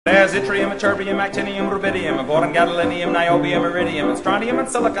There's yttrium, terbium, actinium, rubidium, boron, gadolinium, niobium, iridium, and strontium, and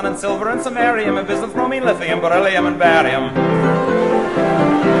silicon, and silver, and samarium, and bismuth, bromine, lithium, beryllium, and barium.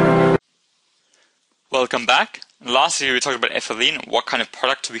 Welcome back. Lastly, we talked about ethylene, what kind of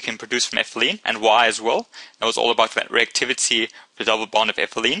product we can produce from ethylene, and why as well. That was all about that reactivity of the double bond of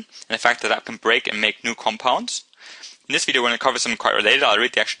ethylene, and the fact that that can break and make new compounds. In this video, we're going to cover something quite related. I'll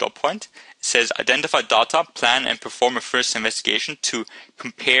read the actual dot point. It says, identify data, plan, and perform a first investigation to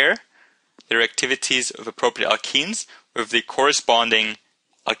compare the reactivities of appropriate alkenes with the corresponding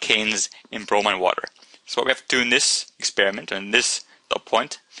alkanes in bromine water. So what we have to do in this experiment, and this dot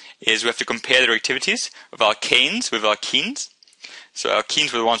point, is we have to compare the reactivities of alkanes with alkenes. So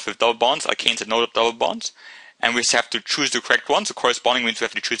alkenes were the ones with double bonds, alkanes had no double bonds. And we just have to choose the correct ones. So corresponding means we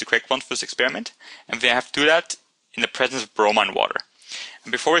have to choose the correct ones for this experiment. And we have to do that in the presence of bromine water.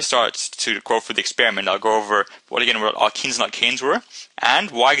 And before we start to go through the experiment, I'll go over what alkenes and alkanes were,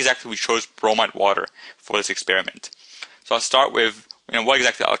 and why exactly we chose bromine water for this experiment. So I'll start with what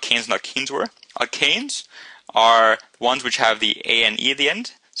exactly alkanes and alkenes were. Alkanes are ones which have the A and E at the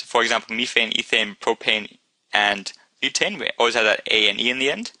end. So for example, methane, ethane, propane, and butane, we always have that A and E in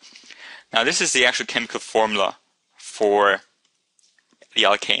the end. Now this is the actual chemical formula for the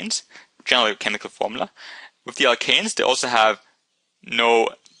alkanes, generally chemical formula. With the alkanes, they also have no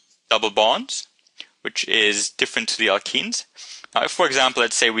double bonds, which is different to the alkenes. Now, if, for example,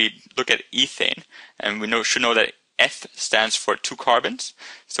 let's say we look at ethane, and we should know that F stands for 2 carbons.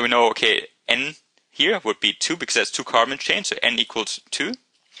 So we know, okay, N here would be 2 because that's 2 carbon chains, so N equals 2.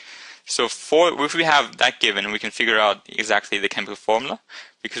 So if we have that given, we can figure out exactly the chemical formula.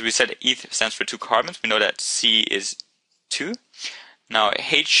 Because we said eth stands for 2 carbons, we know that C is 2. Now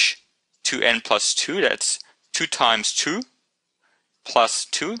H2N plus 2, that's 2 times 2 plus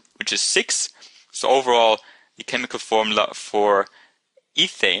 2, which is 6. So overall, the chemical formula for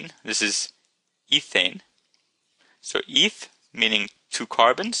ethane, this is ethane. So eth, meaning 2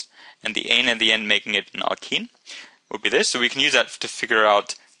 carbons, and the ane at the end making it an alkene, would be this. So we can use that to figure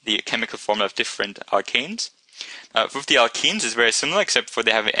out the chemical formula of different alkanes. With the alkenes, it's very similar, except for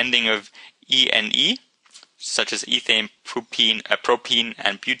they have an ending of E and E, such as ethane, propene,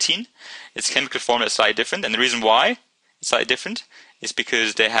 and butene. Its chemical formula is slightly different, and the reason why it's slightly different is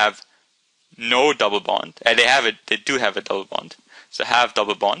because they have no double bond. They do have a double bond. So have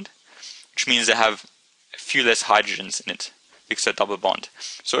double bond, which means they have a few less hydrogens in it because of double bond.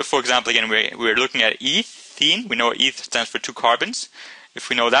 So if, for example, again, we're looking at ethene, we know eth stands for 2 carbons. If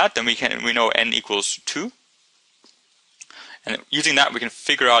we know that, then we know N equals 2. And using that, we can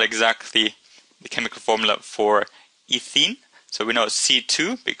figure out exactly the chemical formula for ethene. So we know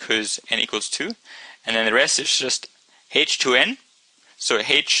C2 because N equals 2. And then the rest is just H2N. So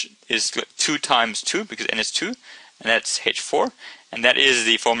H is 2 times 2 because N is 2. And that's H4. And that is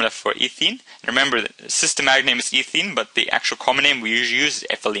the formula for ethene. And remember, the systematic name is ethene, but the actual common name we usually use is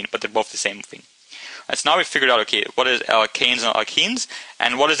ethylene, but they're both the same thing. So now we figured out, okay, what is alkanes and alkenes,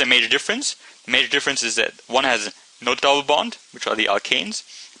 and what is the major difference? The major difference is that one has no double bond, which are the alkanes,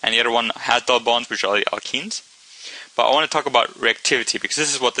 and the other one has double bonds, which are the alkenes. But I want to talk about reactivity, because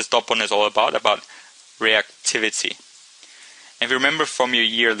this is what this dot point is all about reactivity. And if you remember from your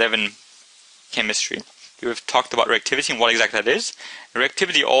year 11 chemistry, you have talked about reactivity and what exactly that is.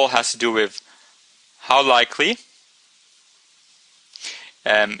 Reactivity all has to do with how likely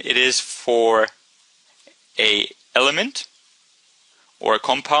it is for a element or a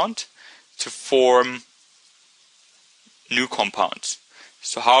compound to form new compounds.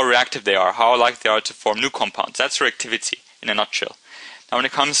 So how reactive they are, how likely they are to form new compounds. That's reactivity in a nutshell. Now when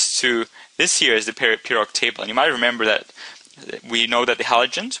it comes to this here is the periodic table, and you might remember that we know that the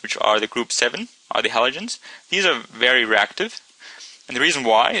halogens, which are the group 7, are the halogens. These are very reactive, and the reason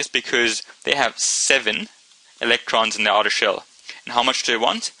why is because they have 7 electrons in the outer shell. And how much do they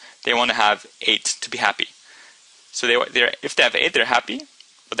want? They want to have 8 to be happy. So if they have 8, they're happy,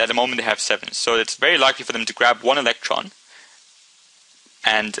 but at the moment they have 7. So it's very likely for them to grab 1 electron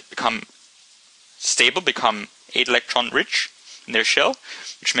and become stable, become 8 electron rich in their shell,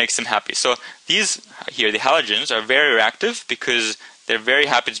 which makes them happy. So these here, the halogens, are very reactive because they're very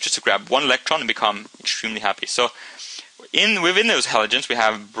happy just to grab 1 electron and become extremely happy. So within those halogens we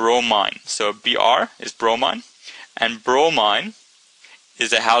have bromine. So Br is bromine, and bromine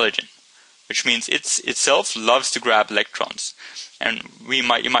is a halogen, which means itself loves to grab electrons. And you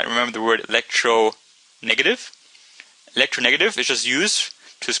might remember the word electronegative. Electronegative is just used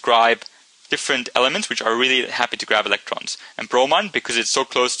to describe different elements which are really happy to grab electrons. And bromine, because it's so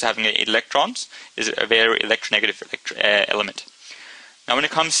close to having 8 electrons, is a very electronegative element. Now when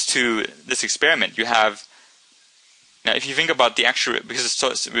it comes to this experiment, you have Now, if you think about the actual,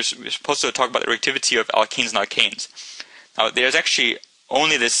 because we're supposed to talk about the reactivity of alkenes and alkanes. Now, there's actually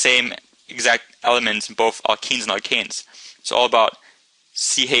only the same exact elements in both alkenes and alkanes. It's all about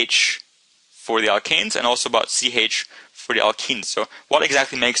CH for the alkanes and also about CH for the alkenes. So what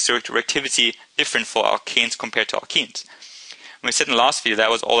exactly makes the reactivity different for alkanes compared to alkenes? When we said in the last video, that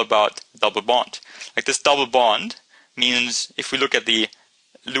was all about double bond. Like this double bond means, if we look at the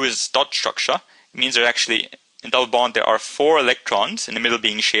Lewis dot structure, it means that actually in double bond there are 4 electrons in the middle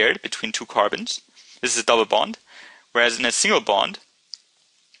being shared between 2 carbons. This is a double bond. Whereas in a single bond,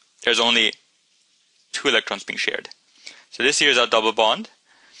 there's only 2 electrons being shared. So this here is our double bond.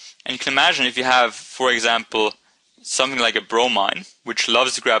 And you can imagine if you have, for example, something like a bromine, which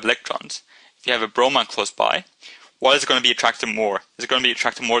loves to grab electrons. If you have a bromine close by, what is it going to be attracted more? Is it going to be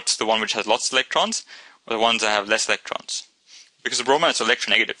attracted more to the one which has lots of electrons, or the ones that have less electrons? Because the bromine is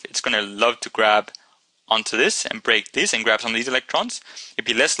electronegative. It's going to love to grab onto this and break this and grab some of these electrons. It'd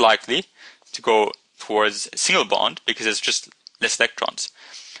be less likely to go towards a single bond because it's just less electrons.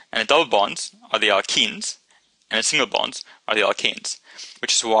 And the double bonds are the alkenes, and the single bonds are the alkanes,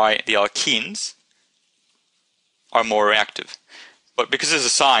 which is why the alkenes are more reactive. But because it's a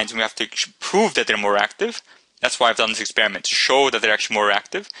science and we have to prove that they're more reactive, that's why I've done this experiment, to show that they're actually more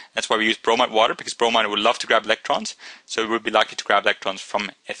reactive. That's why we use bromide water, because bromide would love to grab electrons, so it would be likely to grab electrons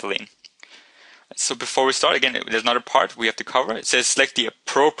from ethylene. So before we start, again, there's another part we have to cover. It says select the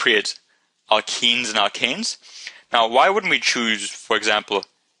appropriate alkenes and alkanes. Now, why wouldn't we choose, for example,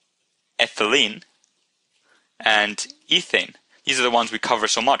 ethylene and ethane? These are the ones we cover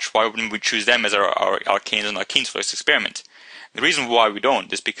so much. Why wouldn't we choose them as our alkanes and alkenes for this experiment? The reason why we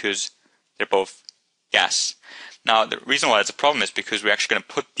don't is because they're both gas. Now, the reason why it's a problem is because we're actually going to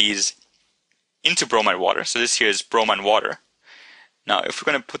put these into bromide water. So this here is bromine water. Now, if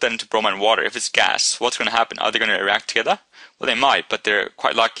we're going to put that into bromine water, if it's gas, what's going to happen? Are they going to react together? Well, they might, but they're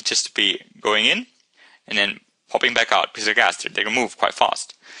quite likely just to be going in and then popping back out because they're gas. They're going to move quite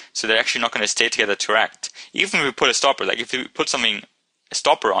fast. So they're actually not going to stay together to react. Even if we put a stopper, like if we put a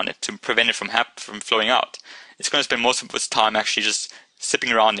stopper on it to prevent it from flowing out, it's going to spend most of its time actually just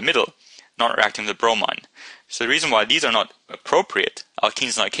sipping around in the middle, not reacting with the bromine. So the reason why these are not appropriate,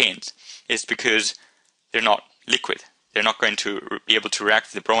 alkenes and alkanes, is because they're not liquid. They're not going to be able to react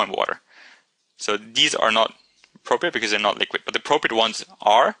with the bromine water. So these are not appropriate because they're not liquid. But the appropriate ones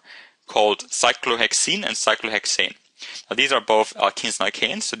are called cyclohexene and cyclohexane. Now these are both alkenes and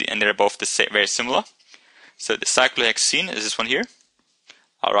alkanes, and they're both very similar. So the cyclohexene is this one here.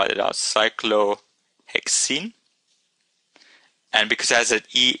 I'll write it out, cyclohexene. And because it has an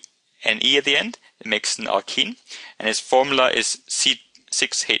E at the end, it makes an alkene. And its formula is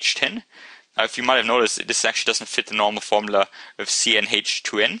C6H10. Now, if you might have noticed, this actually doesn't fit the normal formula of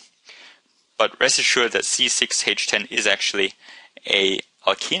CnH2n. But rest assured that C6H10 is actually a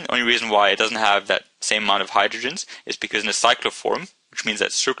alkene. The only reason why it doesn't have that same amount of hydrogens is because in the cycloform, which means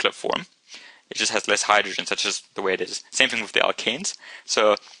that circular form, it just has less hydrogens. That's just the way it is. Same thing with the alkanes.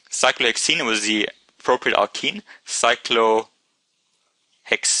 So cyclohexene was the appropriate alkene.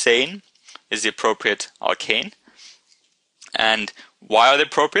 Cyclohexane is the appropriate alkane. And why are they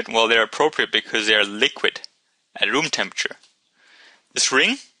appropriate? Well, they're appropriate because they're liquid at room temperature. This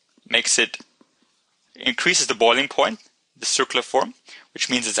ring increases the boiling point, the circular form, which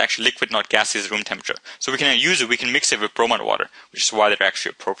means it's actually liquid, not gaseous at room temperature. So we can use it, we can mix it with bromide water, which is why they're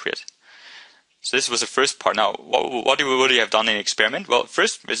actually appropriate. So this was the first part. Now, what would you have done in the experiment? Well,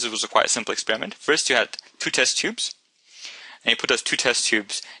 first, this was quite a simple experiment. First, you had 2 test tubes, and you put those 2 test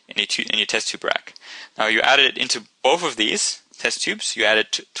tubes in your test tube rack. Now, you added into both of these test tubes, you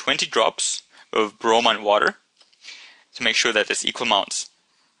added 20 drops of bromine water to make sure that there's equal amounts.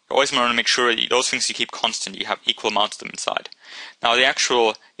 You always want to make sure that those things you keep constant, you have equal amounts of them inside. Now, the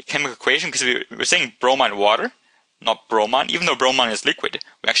actual chemical equation, because we're saying bromine water, not bromine, even though bromine is liquid,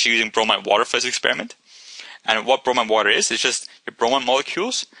 we're actually using bromine water for this experiment. And what bromine water is just your bromine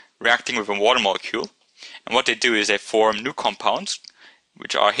molecules reacting with a water molecule. And what they do is they form new compounds,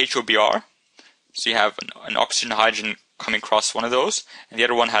 which are HOBr. So you have an oxygen hydrogen coming across one of those, and the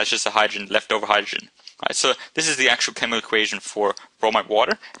other one has just a hydrogen, leftover hydrogen. Right, so this is the actual chemical equation for bromide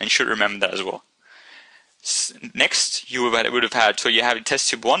water, and you should remember that as well. Next, you would have had, so you have test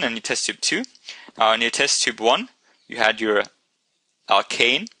tube 1 and your test tube 2. In your test tube 1, you had your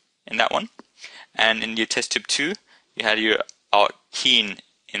alkane in that one, and in your test tube 2, you had your alkene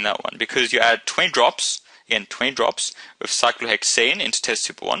in that one, because you add 20 drops, again 20 drops of cyclohexane into test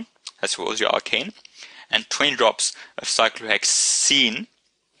tube 1, that's what was your alkane, and 20 drops of cyclohexene.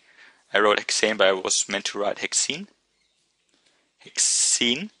 I wrote hexane, but I was meant to write hexene.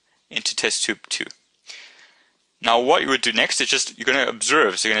 Hexene into test tube 2. Now what you would do next is just, you're going to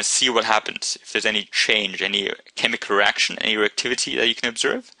observe, so you're going to see what happens, if there's any change, any chemical reaction, any reactivity that you can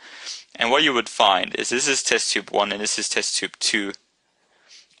observe. And what you would find is this is test tube 1 and this is test tube 2.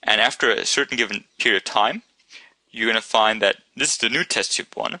 And after a certain given period of time, you're going to find that this is the new test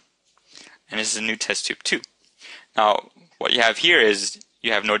tube 1 and this is the new test tube 2. Now what you have here is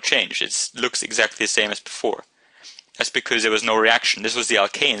you have no change. It looks exactly the same as before. That's because there was no reaction. This was the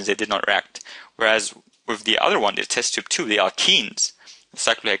alkanes, they did not react. Whereas with the other one, the test tube 2, the alkenes, the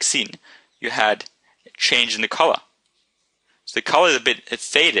cyclohexene, you had a change in the color. So the color is it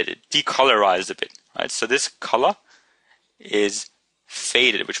faded, it decolorized a bit, right? So this color is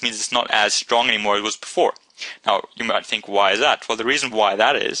faded, which means it's not as strong anymore as it was before. Now, you might think, why is that? Well, the reason why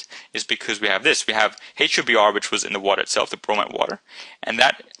that is because we have this. We have HOBr, which was in the water itself, the bromide water, and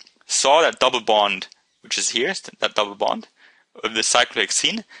that saw that double bond, which is here, that double bond of the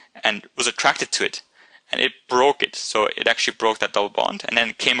cyclohexene, and was attracted to it. And it broke it, so it actually broke that double bond, and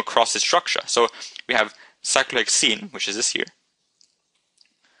then came across this structure. So we have cyclohexene, which is this here,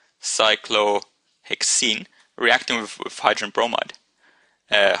 cyclohexene, reacting with hydroxide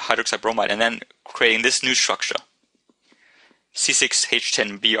bromide, and then creating this new structure,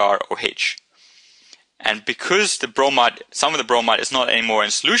 C6H10BrOH. And because the bromide, some of the bromide is not anymore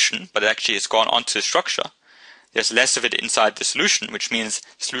in solution, but it actually has gone onto the structure, there's less of it inside the solution, which means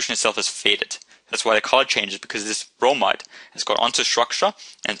the solution itself is faded. That's why the color changes, because this bromide has got onto structure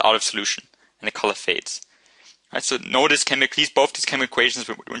and it's out of solution, and the color fades. Right, so know this chemically, both these chemical equations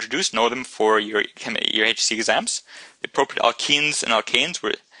we introduced, know them for your HSC exams. The appropriate alkenes and alkanes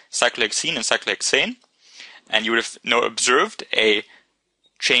were cyclohexene and cyclohexane, and you would have observed a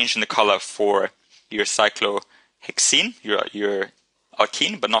change in the color for your cyclohexene, your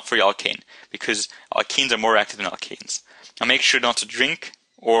alkene, but not for your alkane, because alkenes are more active than alkanes. Now make sure not to drink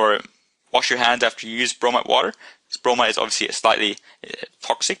or wash your hands after you use bromide water. This bromide is obviously slightly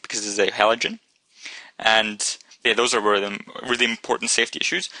toxic because it is a halogen. And yeah, those are the really important safety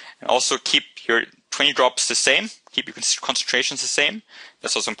issues. And also keep your 20 drops the same, keep your concentrations the same.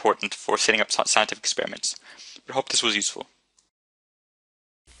 That's also important for setting up scientific experiments. But I hope this was useful.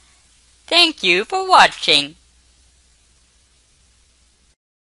 Thank you for watching.